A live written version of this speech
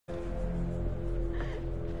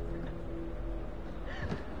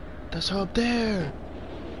That's her up there.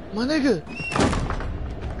 My nigga.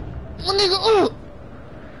 My nigga. Oh.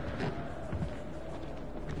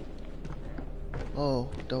 Oh,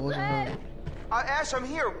 that wasn't her. Ash, I'm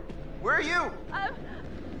here. Where are you? I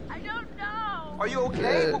don't know. Are you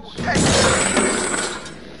okay? Yes.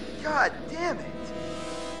 Hey. God damn it.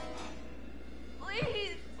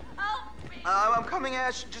 Please help me. I'm coming,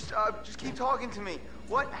 Ash. Just keep talking to me.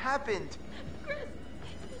 What happened? Chris,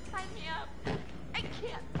 tie me up. I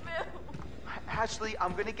can't move. Ashley,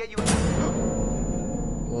 I'm gonna get you.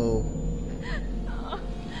 Whoa.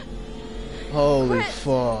 Holy Chris.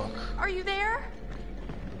 fuck. Are you there?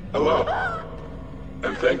 Hello,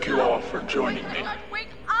 and thank you all for joining me. Wake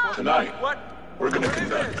up. Tonight, What? we're going to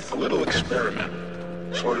conduct a little experiment,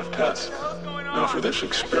 sort of test. Now for this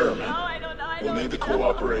experiment, I don't know. we'll need the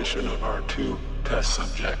cooperation of our two test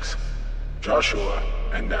subjects, Joshua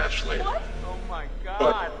and Ashley. What? Oh my God.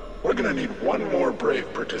 But we're going to need one more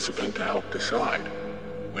brave participant to help decide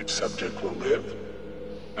which subject will live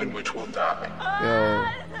and which will die.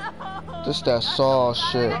 Yo. This that Saw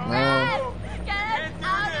shit, man. Get us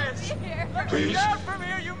out of here.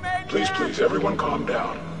 Please, everyone calm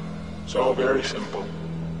down. It's all very simple.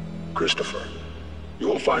 Christopher, you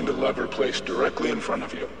will find a lever placed directly in front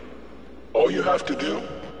of you. All you have to do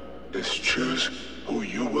is choose who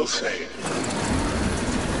you will save.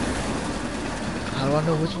 How do I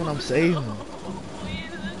know which one I'm saving?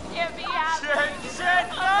 Please, this can't be happening. Shit,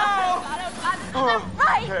 no!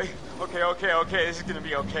 Right. Okay, this is gonna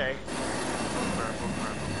be okay.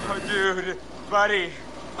 Oh, dude, buddy,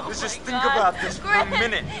 let's just think about this for a Chris,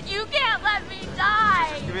 minute. You can't let me die.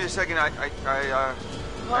 Just give me a second. I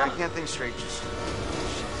can't think straight. Just.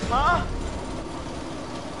 Huh?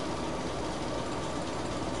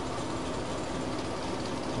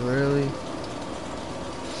 Really?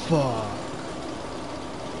 Fuck.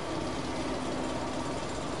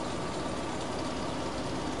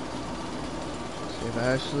 Save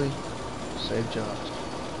Ashley. Save Josh.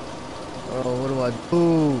 Oh, what do I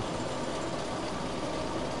do?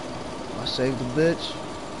 Do I save the bitch?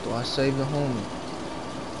 Do I save the homie?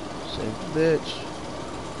 Save the bitch.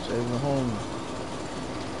 Save the homie.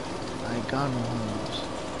 I ain't got no homies.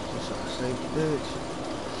 So I save the bitch.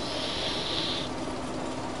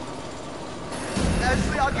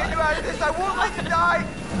 Ashley, I'll get you out of this. I won't let you die.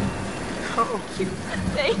 No.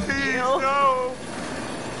 Thank Please, you. no.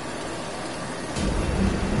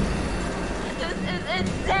 This is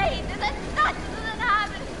insane. This isn't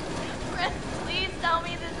happening. Chris, please tell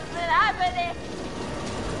me this isn't happening.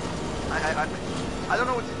 I don't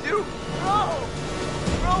know what to do.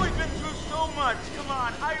 Bro, we've been through so much. Come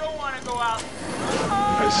on, I don't want to go out.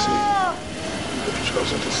 I see. You have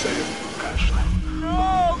chosen to save Ashley.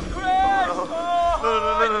 No, Chris! No.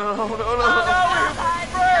 No, we're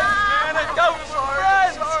friends, man. Adult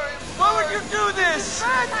friends. Sorry. Why would you do this? Oh,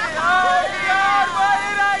 God, what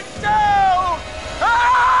did I do?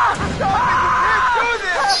 Ah! Stop it! You can't do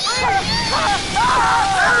this!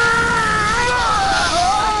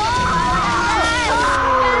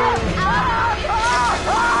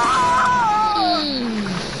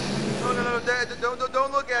 No,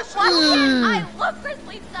 don't look, Ashley. Why can't I look? Chris,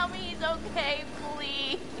 please tell me he's okay,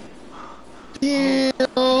 please. Damn.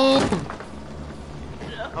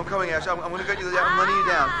 I'm coming, Ash. I'm gonna get you. I'm letting you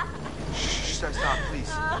down. Shh, stop, please.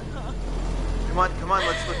 Come on.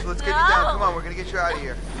 Let's get you down. Come on, we're gonna get you out of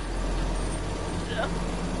here.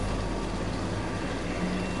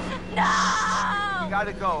 No! You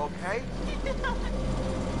gotta go, okay?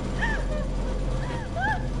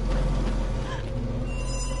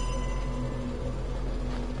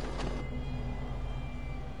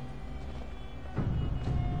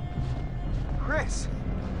 Chris!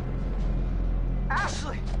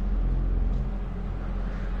 Ashley!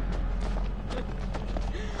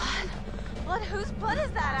 What? Whose butt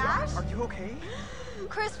is that, Ash? Are you okay?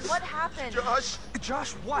 Chris, what happened?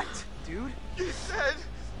 Josh, what, dude? You said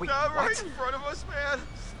Wait, not right what? in front of us, man.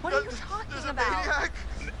 What are you talking There's a about? maniac.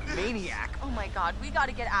 Maniac? Oh my God, we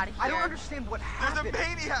gotta get out of here. I don't understand what There's a happened.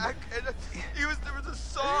 maniac, and there was a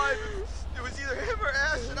saw, and it was either him or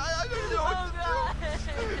Ash, and I don't know what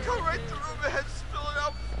to do. Come right through, man, spilling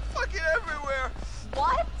out fucking everywhere.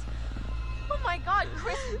 What? Oh my God,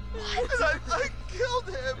 Chris, what? And I killed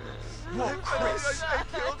him. Whoa, Chris. I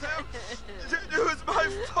killed him. It was my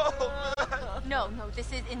fault, man. No, this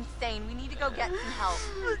is insane. We need to go get some help.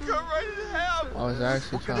 Come right in half. I was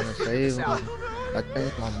actually trying to save him. I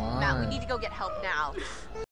changed my mind. Matt, we need to go get help now.